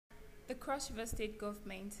Cross River State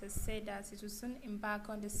government has said that it will soon embark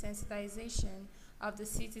on the sensitization of the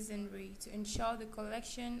citizenry to ensure the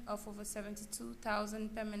collection of over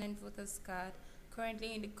 72,000 permanent voters' cards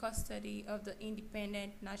currently in the custody of the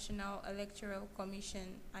Independent National Electoral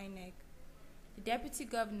Commission (INEC). The Deputy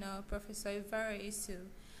Governor, Professor Ivara Isu,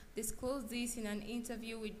 disclosed this in an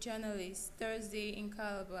interview with journalists Thursday in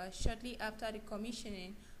Calabar shortly after the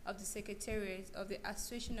commissioning of the Secretariat of the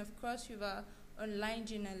Association of Cross River Online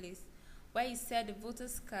Journalists, where he said the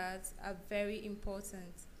voters' cards are very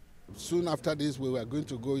important. Soon after this, we were going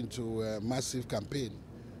to go into a massive campaign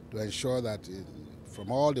to ensure that from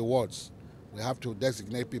all the wards, we have to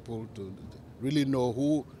designate people to really know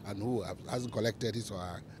who and who hasn't collected his or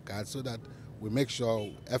her card, so that we make sure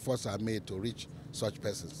efforts are made to reach such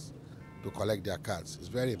persons to collect their cards. It's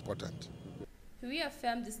very important. He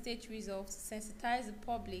reaffirmed the state resolve to sensitize the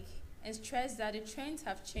public and stressed that the trends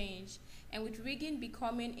have changed, and with rigging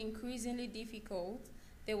becoming increasingly difficult,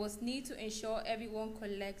 there was need to ensure everyone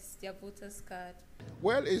collects their voter's card.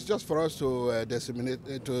 Well, it's just for us to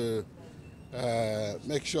disseminate, to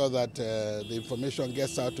make sure that the information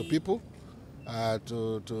gets out to people,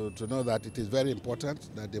 to know that it is very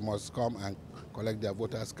important that they must come and collect their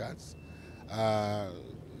voters' cards.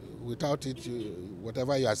 Without it,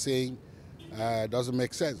 whatever you are saying doesn't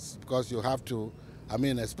make sense, because you have to,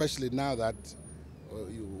 especially now that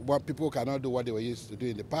people cannot do what they were used to do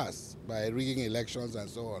in the past by rigging elections and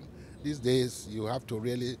so on. These days, you have to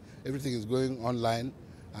really, everything is going online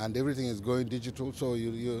and everything is going digital, so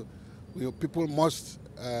people must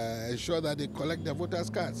ensure that they collect their voters'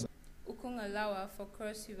 cards. Ukung Alawa for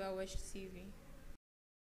Cross River Watch TV.